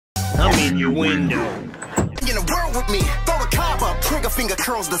I'm Innuendo. In the world with me, throw the cob up, trigger finger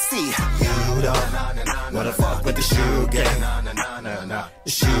curls the sea. You don't wanna fuck with the shoe gang. The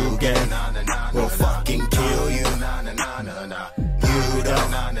shoe gang will fucking kill you. You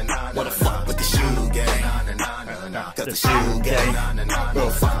don't wanna fuck with the shoe gang. Cause the shoe gang will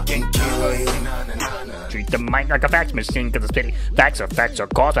fucking kill you. Treat the mic like a fax machine, cause it's pity. Facts are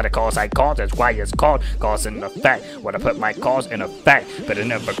cause by the cause I cause. That's why it's called cause and effect. When I put my cause in effect, but it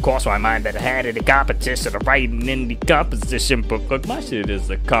never crossed my mind that I had it in competition of writing in the composition book. Look, my shit is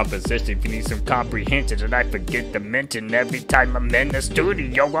a composition. If you need some comprehension, and I forget to mention every time I'm in the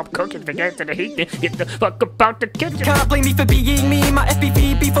studio, I'm cooking, forget to the heat, get the fuck about the kitchen. Can't blame me for being me. My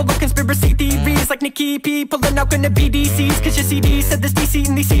FBV be full of conspiracy theories, like Nikki P pulling out gonna BDCs, cause your CD said this DC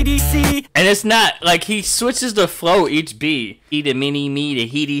and the CDC. And it's not like he switches the flow each beat. E to mini me to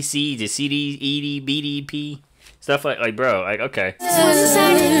HDC to CD ED BDP stuff like bro, like okay.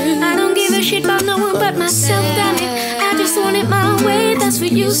 I don't give a shit about no one but myself, damn it. I just want it my way, that's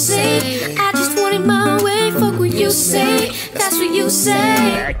what you say. I just want it my way, fuck what you say, that's what you say.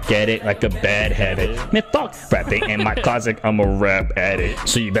 Back at it like a bad habit. Man, fuck rapping in my closet, I'm a rap addict.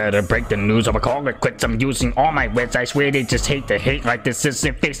 So you better break the news, I'ma call it quits. I'm using all my wits, I swear they just hate the hate. Like this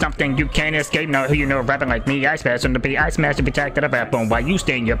isn't fake, something you can't escape. Now who you know rapping like me, I smash on the beat, I smash the attack to the backbone. While you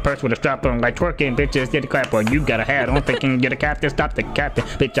stay in your purse with a strap on, like twerking bitches, get a clap on. You got a hat on, thinking you're the captain, stop the captain.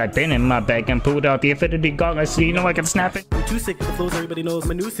 Bitch, I've been in my bag and pulled out the infinity gauntlet, so you know I can snap it. I'm too sick with the flows everybody knows.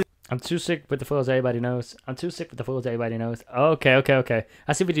 My new I'm too sick with the flows everybody knows. I'm too sick with the flows everybody knows. Okay.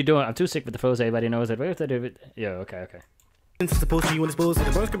 I see what you're doing. I'm too sick with the flows everybody knows. Yeah, okay. it's supposed to be when it's supposed to.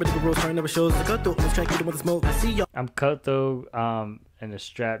 The burst critical roast never shows. The cut through on this track, you don't want to smoke. I see y'all. I'm cut though, in the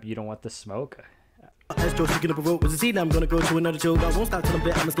strap, you don't want the smoke. As Joe speaking up a rope was a seed, I'm gonna go to another joke. I won't stop till I'm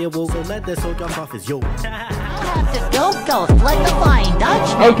bit, I'ma stay awoke. So let that soul drop off his yoke. Dope ghost like the Flying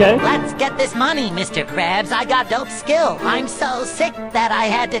Dutchman. Okay. Let's get this money, Mr. Krabs. I got dope skill. I'm so sick that I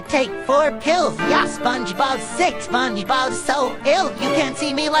had to take 4 pills. Yeah, SpongeBob's sick. SpongeBob's so ill. You can't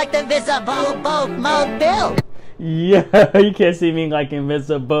see me like the visible boat mobile. Yeah, you can't see me like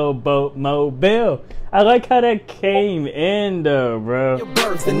invisible boat mobile. I like how that came in though, bro.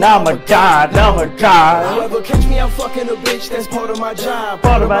 Now I'm a god, Whoever catch me out fucking a bitch, that's part of my job.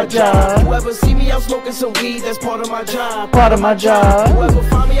 Whoever see me out smoking some weed, that's part of my job. Whoever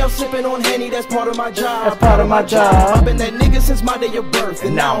find me out sipping on Henny, that's part of my job. I've been that nigga since my day of birth,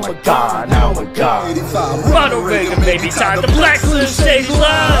 and now I'm a god. Ronald Reagan, baby, time the blacklist, shady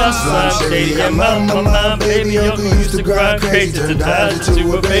love. Shady, yeah, mama, baby, Uncle used to grind crazy to die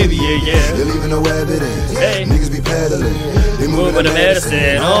to a baby, yeah. They leaving no evidence. Hey. Niggas be peddling. They moving the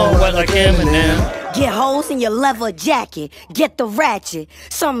medicine, oh, what like Eminem. Get holes in your leather jacket, get the ratchet.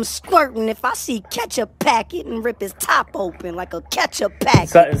 Something squirting if I see ketchup packet and rip his top open like a ketchup packet.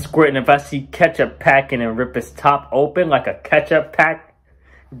 something squirting if I see ketchup packing and rip his top open like a ketchup pack.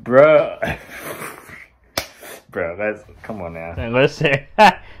 Bruh. Bro, that's, come on now.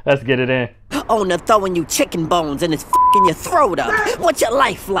 Let's get it in. Owner throwing you chicken bones and it's f***ing your throat up. What's your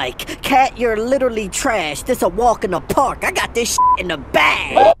life like? Cat, you're literally trash. This a walk in the park. I got this shit in the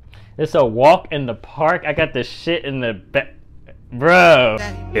bag. It's a walk in the park. I got this shit in the bag. Bro.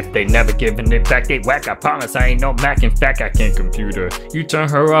 If they never giving it back, they whack. I promise I ain't no Mac. In fact, I can't compute her. You turn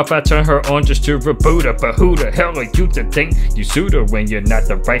her off, I turn her on just to reboot her. But who the hell are you to think you suit her when you're not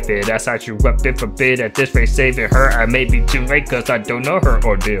the right fit? I size you up and forbid at this rate saving her. I may be too late cause I don't know her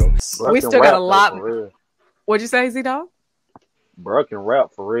ordeal. We still got a lot. What'd you say, Z-Dog? Bro can rap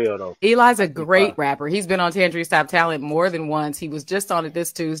for real though. Eli's a great rapper. He's been on Tangerine Stop Talent more than once. He was just on it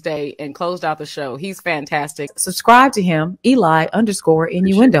this Tuesday and closed out the show. He's fantastic. Subscribe to him,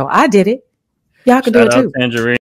 Eli_Innuendo. I did it. Y'all can do it too. Tangerine.